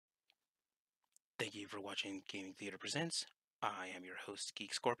Thank you for watching Gaming Theater Presents. I am your host,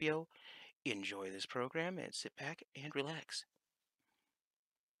 Geek Scorpio. Enjoy this program and sit back and relax.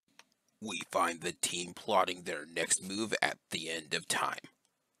 We find the team plotting their next move at the end of time.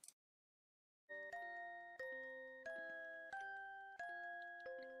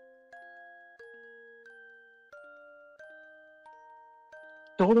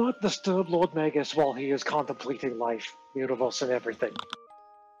 Do not disturb Lord Magus while he is contemplating life, the universe, and everything.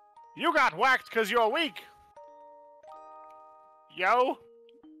 You got whacked because you're weak. Yo.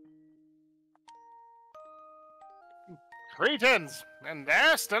 Cretins, and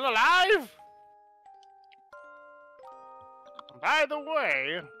they're still alive? By the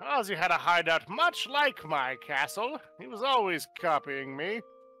way, Ozzy had a hideout much like my castle. He was always copying me.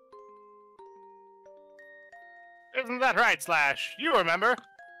 Isn't that right, Slash? You remember?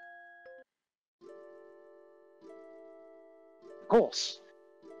 Of course.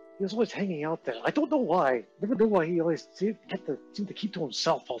 He was always hanging out there. I don't know why. Never knew why he always seemed to keep to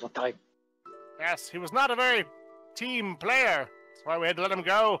himself all the time. Yes, he was not a very team player. That's why we had to let him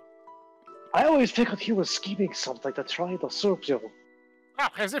go. I always figured he was scheming something to try to usurp you. Oh,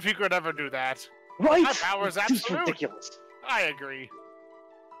 as if he could ever do that. Right? My power's It's just absolute. ridiculous. I agree.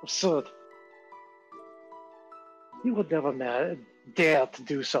 Absurd. He would never dare to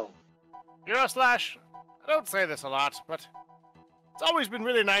do so. You know, Slash, I don't say this a lot, but it's always been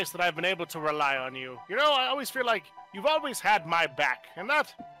really nice that I've been able to rely on you. You know, I always feel like you've always had my back, and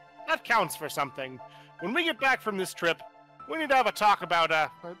that counts for something. When we get back from this trip, we need to have a talk about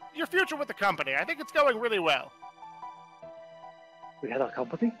your future with the company. I think it's going really well. We had our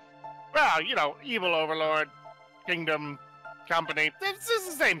company? Well, you know, evil overlord, kingdom, company. It's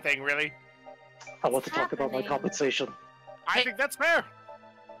the same thing, really. I want to talk about my compensation. I think that's fair.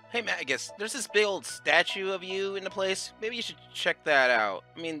 Hey, Magus, there's this big old statue of you in the place. Maybe you should check that out.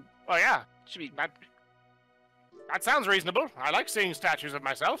 I mean, Oh, yeah. should be. That sounds reasonable. I like seeing statues of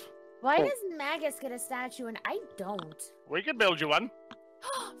myself. Why Oh. does Magus get a statue and I don't? We could build you one.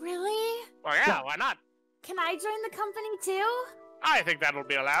 Really? Oh, yeah, why not? Can I join the company too? I think that'll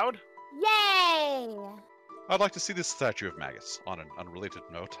be allowed. Yay! I'd like to see this statue of Magus. On an unrelated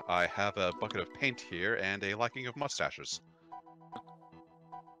note, I have a bucket of paint here and a liking of mustaches.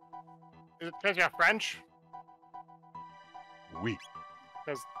 Is it because you're French? Oui.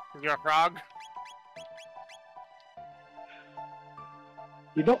 Because you're a frog?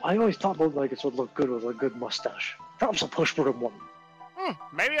 You know, I always thought Lord Magus would look good with a good mustache. Perhaps a push for him one.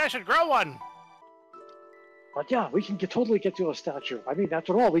 Maybe I should grow one. But yeah, we can totally get you a statue. I mean,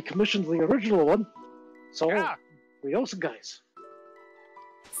 after all, we commissioned the original one. So, Yeah. we owe some guys.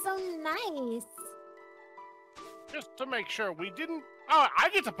 So nice. Just to make sure we didn't... Oh, I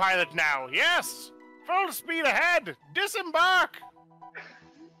get to pilot now. Yes. Full speed ahead. Disembark.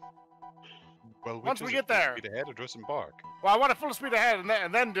 Well, Once we is get it? Full there. Speed ahead or disembark? Well, I want a full speed ahead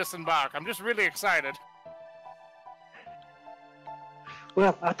and then disembark. I'm just really excited.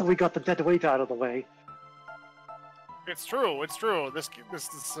 Well, after we got the dead weight out of the way, It's true. It's true. This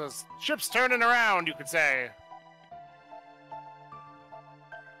ship's turning around, you could say.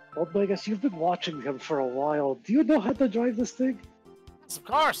 Lord Magus, you've been watching him for a while. Do you know how to drive this thing? Yes, of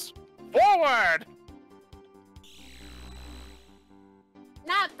course. Forward.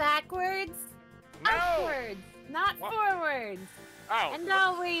 Not backwards. No. Upwards. Not What? forwards. Oh. And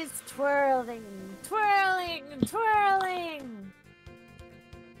always twirling, twirling, twirling.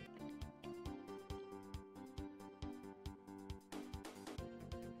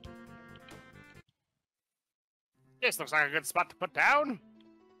 This looks like a good spot to put down.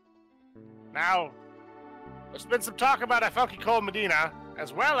 Now, there's been some talk about a funky cold Medina,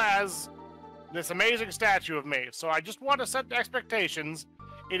 as well as this amazing statue of me. So I just want to set the expectations.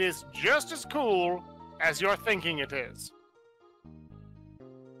 It is just as cool as you're thinking it is.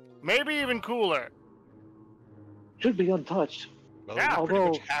 Maybe even cooler. Should be untouched. Well, Yeah. it would pretty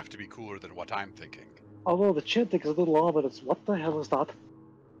much Although- have to be cooler than what I'm thinking. Although the chanting is a little ominous. What the hell is that?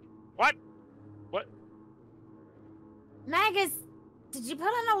 What? What? Magus, did you put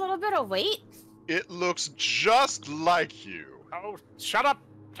on a little bit of weight? It looks just like you. Oh, shut up,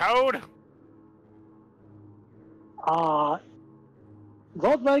 Toad.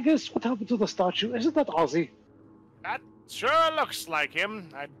 Lord Magus, what happened to the statue? Isn't that Ozzy? That sure looks like him.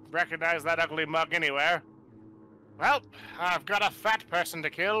 I'd recognize that ugly mug anywhere. Well, I've got a fat person to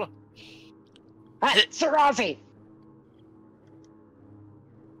kill. Hey, Sir Ozzy!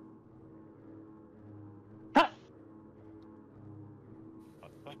 Ha!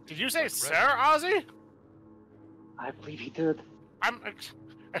 Did you say Red. Sir Ozzy? I believe he did. I'm...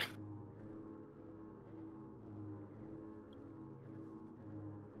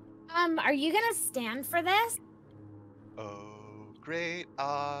 Are you gonna stand for this? Oh, great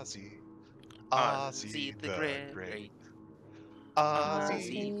Ozzy. Ozzy Ozzy the great.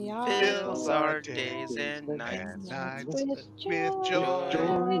 Ozzy Ozzy fills our days and and nights. nights with with joy.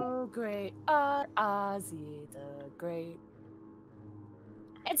 joy. Oh, great Ozzy the Great.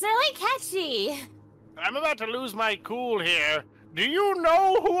 It's really catchy. I'm about to lose my cool here. Do you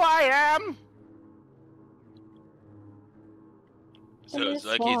know who I am? Sounds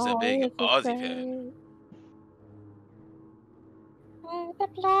like he's a big Ozzy fan. The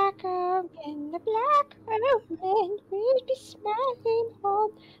black room in the black room, and we'll be smiling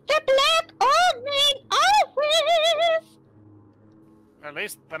home. The black old man always. At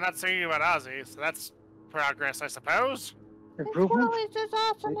least they're not singing about Ozzy, so that's progress, I suppose. It's Improvement? always as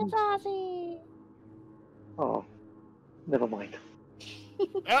awesome as Ozzy. Oh, never mind.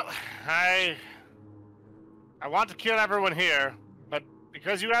 Well, I want to kill everyone here, but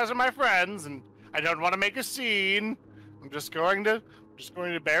because you guys are my friends and I don't want to make a scene, I'm just going to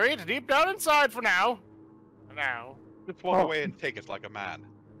bury it deep down inside for now. For now. Just walk Oh. away and take it like a man.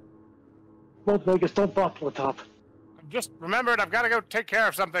 Lord Magus, don't bark from the top. Just remembered I've got to go take care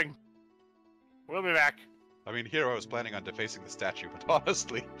of something. We'll be back. I mean, here I was planning on defacing the statue, but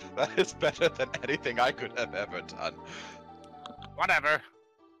honestly, that is better than anything I could have ever done. Whatever.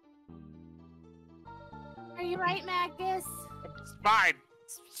 Are you right, Magus? It's fine.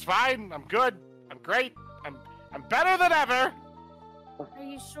 It's fine. I'm good. I'm great. I'm better than ever. Are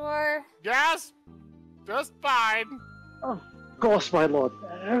you sure? Yes. Just fine. Oh, of course, my lord.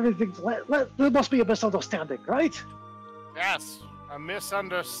 Everything's... there must be a misunderstanding, right? Yes. A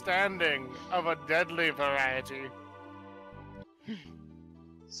misunderstanding of a deadly variety.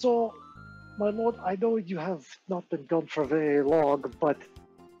 So, my lord, I know you have not been gone for very long, but...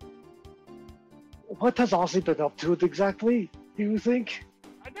 what has Ozzy been up to exactly, do you think?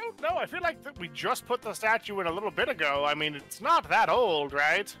 I don't know. I feel like that we just put the statue in a little bit ago. I mean, it's not that old,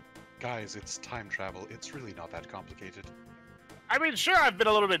 right? Guys, it's time travel. It's really not that complicated. I mean, sure, I've been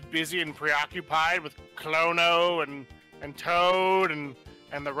a little bit busy and preoccupied with Chrono and Toad and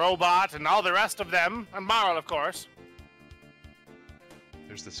the robot and all the rest of them, and Marl, of course.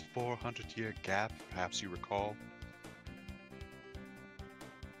 There's this 400-year gap, perhaps you recall.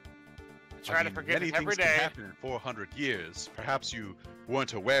 I try to forget many it every things can day. happen in 400 years. Perhaps you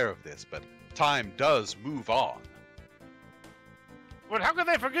weren't aware of this, but time does move on. But how could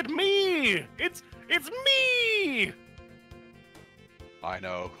they forget me? It's me! I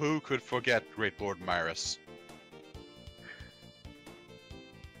know. Who could forget Great Lord Magus?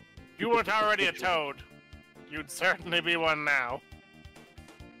 If you weren't already a Toad, you'd certainly be one now.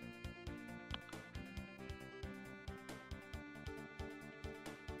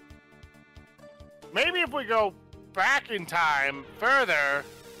 Maybe if we go back in time further,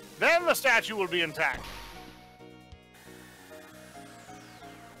 then the statue will be intact.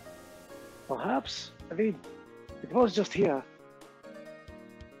 Perhaps? I mean, it was just here.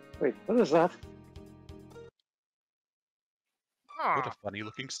 Wait, what is that? What Huh. a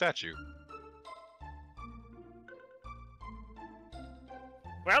funny-looking statue.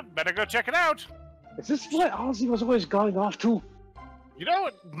 Well, better go check it out. Is this what Ozzy was always going off to? You know,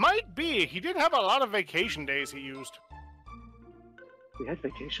 it might be. He did have a lot of vacation days he used. We had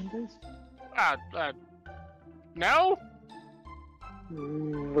vacation days? No?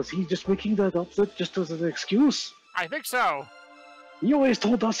 Was he just making that up just as an excuse? I think so. He always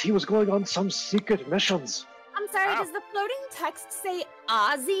told us he was going on some secret missions. I'm sorry, Ow. does the floating text say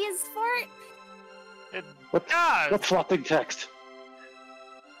Ozzy's fort? It What does. floating text?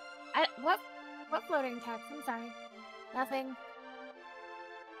 What floating text? I'm sorry. Nothing.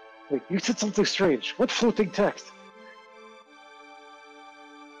 Wait, you said something strange. What floating text?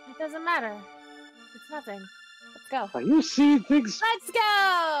 It doesn't matter. It's nothing. Let's go. Are you seeing things? Let's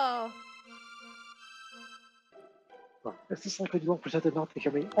go! Oh, is this like when you won't pretend not to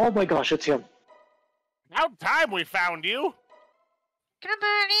hear me? Oh my gosh, it's him. About time we found you. Come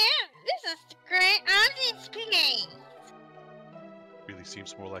on in. This is the great Ozzy's place. Really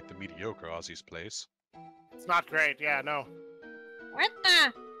seems more like the mediocre Ozzy's place. It's not great, yeah, no. What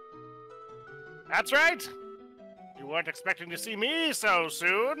the? That's right. You weren't expecting to see me so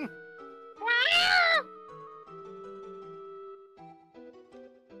soon. Wow!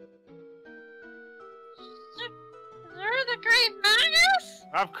 You're the great Magus?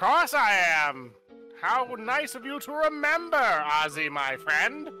 Of course I am. How nice of you to remember, Ozzy, my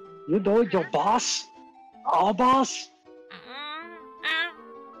friend. You know your boss? Our boss?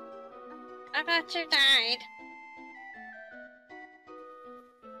 I thought you died.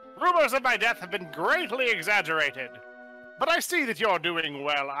 Rumors of my death have been greatly exaggerated. But I see that you're doing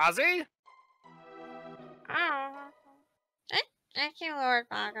well, Ozzy. Oh, thank you, Lord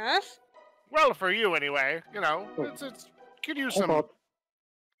Magus. Well, for you anyway. You know, Wait. it's could use Hold some on.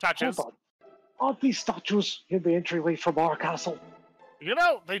 touches. Hold on. Aren't these statues in the entryway from our castle? You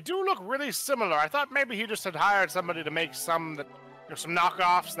know, they do look really similar. I thought maybe he just had hired somebody to make some that, some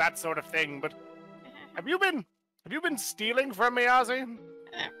knockoffs, that sort of thing. But have you been stealing from me, Ozzy?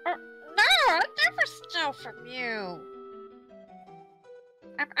 No, I never stole from you.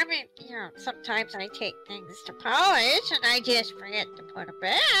 I mean, you know, sometimes I take things to polish and I just forget to put them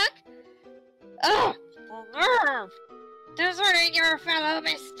back. Ugh, the nerve! Deserting your fellow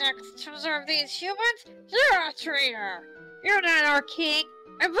mystics to serve these humans? You're a traitor! You're not our king,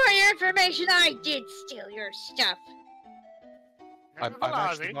 and for your information, I did steal your stuff. I'm Careful,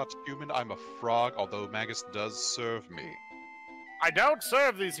 actually Ozzy. not human, I'm a frog, although Magus does serve me. I don't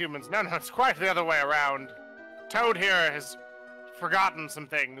serve these humans. No, it's quite the other way around. Toad here has forgotten some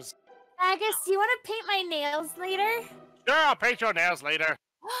things. Magus, do you want to paint my nails later? Sure, I'll paint your nails later.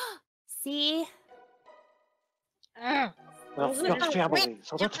 See? Ugh. Well, Those you're are family,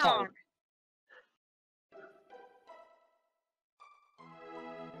 so that's fine.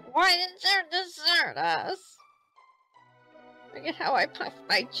 Why did you desert us? Look at how I puffed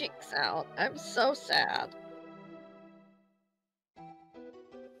my cheeks out. I'm so sad.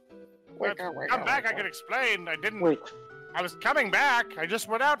 Wiggle, wiggle, Come back, I wiggle. can explain. I didn't. Wait, I was coming back. I just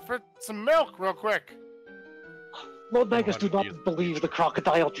went out for some milk real quick. Lord Magus do honey, not believe the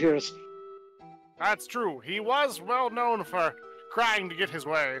crocodile tears. That's true. He was well known for crying to get his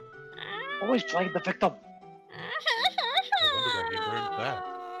way. Always playing the victim. where he learned that.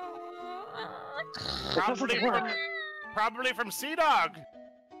 It doesn't work. Probably from Sea Dog.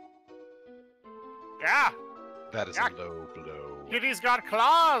 Yeah, That is Yeah. a low blow. Kitty's got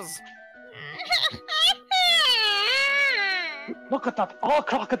claws. Look at that, all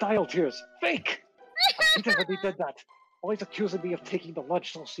crocodile tears. Fake! He never did that. Always accusing me of taking the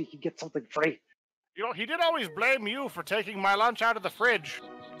lunch so he can get something free. You know, he did always blame you for taking my lunch out of the fridge.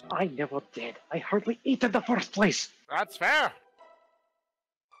 I never did. I hardly ate in the first place. That's fair.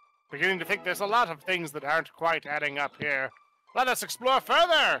 Beginning to think there's a lot of things that aren't quite adding up here. Let us explore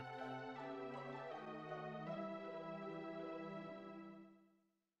further.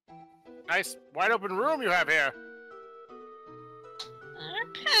 Nice wide open room you have here.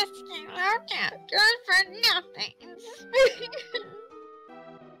 Pesky lookout, good for nothing.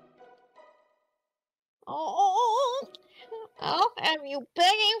 Oh, I'll have you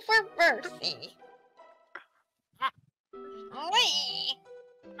begging for mercy. Wee.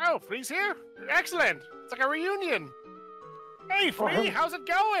 Oh, Flea's here? Excellent. It's like a reunion. Hey, Flea, hello. how's it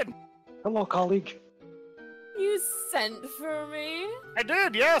going? Hello, colleague. You sent for me? I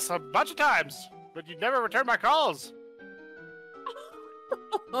did, yes, a bunch of times. But you never returned my calls.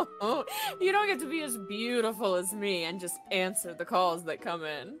 You don't get to be as beautiful as me and just answer the calls that come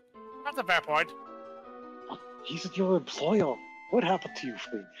in. That's a fair point. He's your employer. What happened to you,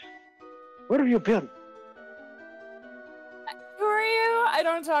 Flea? Where have you been? Who are you? I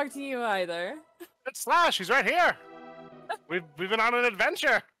don't talk to you either. It's Slash, he's right here. We've been on an adventure.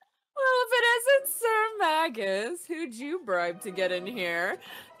 Well, if it isn't Sir Magus, who'd you bribe to get in here?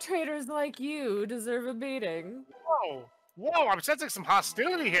 Traitors like you deserve a beating. Whoa, I'm sensing some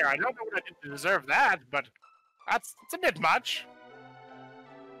hostility here. I don't know what I did to deserve that, but it's a bit much.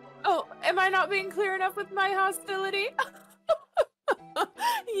 Oh, am I not being clear enough with my hostility?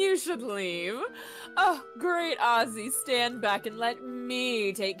 You should leave. Oh, great Ozzy, stand back and let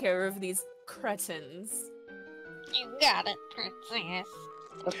me take care of these cretins. You got it, princess.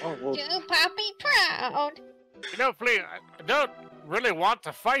 That's all we'll... Do Poppy proud. You know, Flea, I don't really want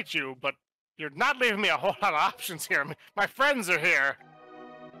to fight you, but you're not leaving me a whole lot of options here. My friends are here.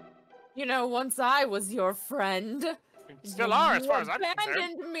 You know, once I was your friend. You still are, as far as I'm You concerned.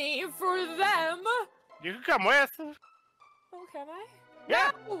 abandoned me for them. You can come with. Oh, can I?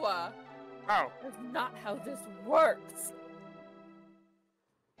 Yeah. No! Oh, That's not how this works.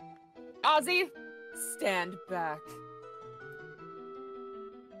 Ozzy, stand back.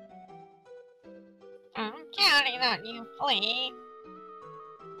 I'm counting on you, Flea.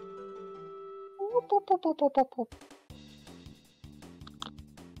 Boop, boop, boop, boop, boop, boop, boop.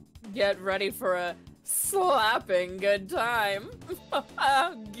 Get ready for a slapping good time.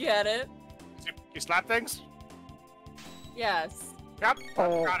 Get it? you slap things? Yes. Yep,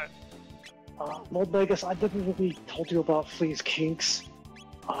 Oh. got it. Lord Magus, I didn't really told you about Flea's kinks.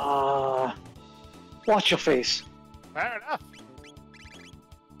 Watch your face. Fair enough.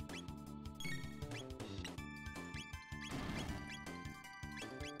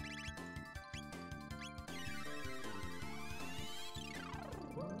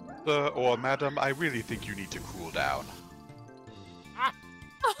 Sir or madam, I really think you need to cool down.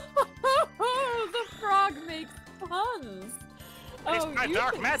 The frog makes puns. It's my you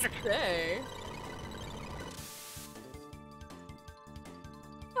dark can magic. Say.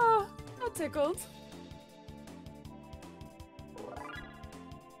 Oh, that tickled.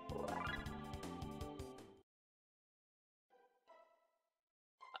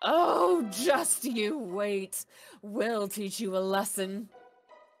 Oh, just you wait. We'll teach you a lesson.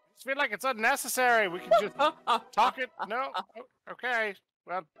 I just feel like it's unnecessary. We can just talk it. No? Okay.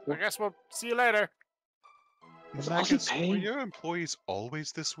 Well, I guess we'll see you later. Is Magus, Ozzy were paying? your employees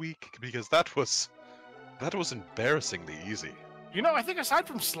always this weak? Because that was embarrassingly easy. You know, I think aside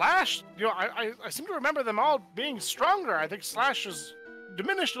from Slash, I seem to remember them all being stronger. I think Slash is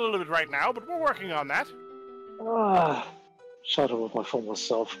diminished a little bit right now, but we're working on that. Shut up with my formless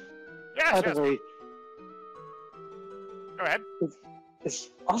self. Yes, By yes. the way, Go ahead.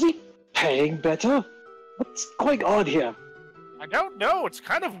 is Ozzy paying better? What's going on here? I don't know. It's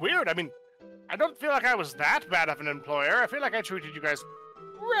kind of weird. I mean, I don't feel like I was that bad of an employer. I feel like I treated you guys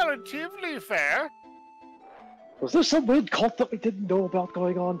relatively fair. Was there some weird cult that we didn't know about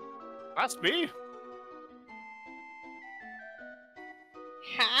going on? Must be.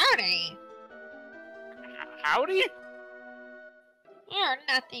 Howdy. Howdy? You're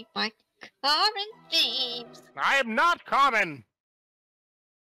nothing but common thieves. I am not common.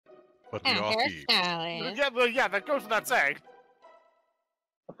 But we And are here's thieves. Sally. Yeah, well, yeah, that goes without saying.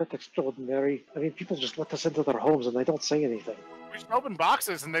 A bit extraordinary. I mean, people just let us into their homes and they don't say anything. We just open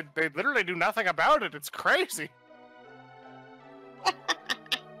boxes and they literally do nothing about it. It's crazy.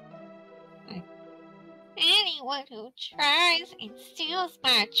 Anyone who tries and steals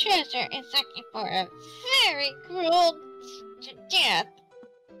my treasure is looking for a very cruel to death.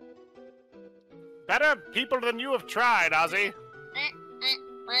 Better people than you have tried, Ozzy.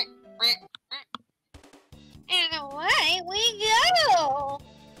 And away we go!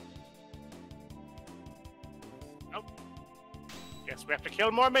 Guess we have to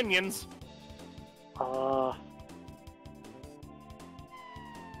kill more minions.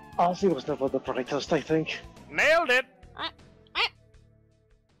 Ozzy was never the brightest, I think. Nailed it.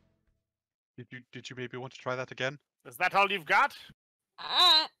 Did you maybe want to try that again? Is that all you've got?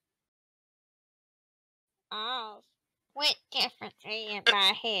 Oh, went differently in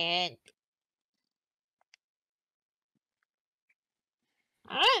my head.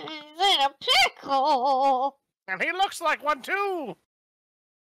 I'm in a pickle. And he looks like one too.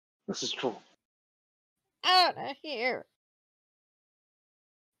 This is true. Out of here.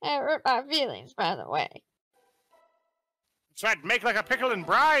 That hurt my feelings, by the way. That's right, make like a pickle and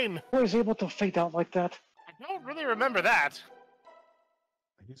brine. I was able to fade out like that. I don't really remember that.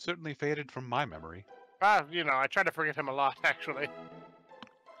 He certainly faded from my memory. I try to forget him a lot, actually. It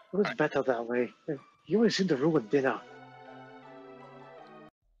was better that way. You always seem to ruin dinner.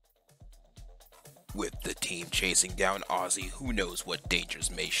 With the team chasing down Ozzy, who knows what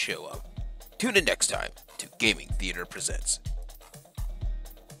dangers may show up. Tune in next time to Gaming Theater Presents.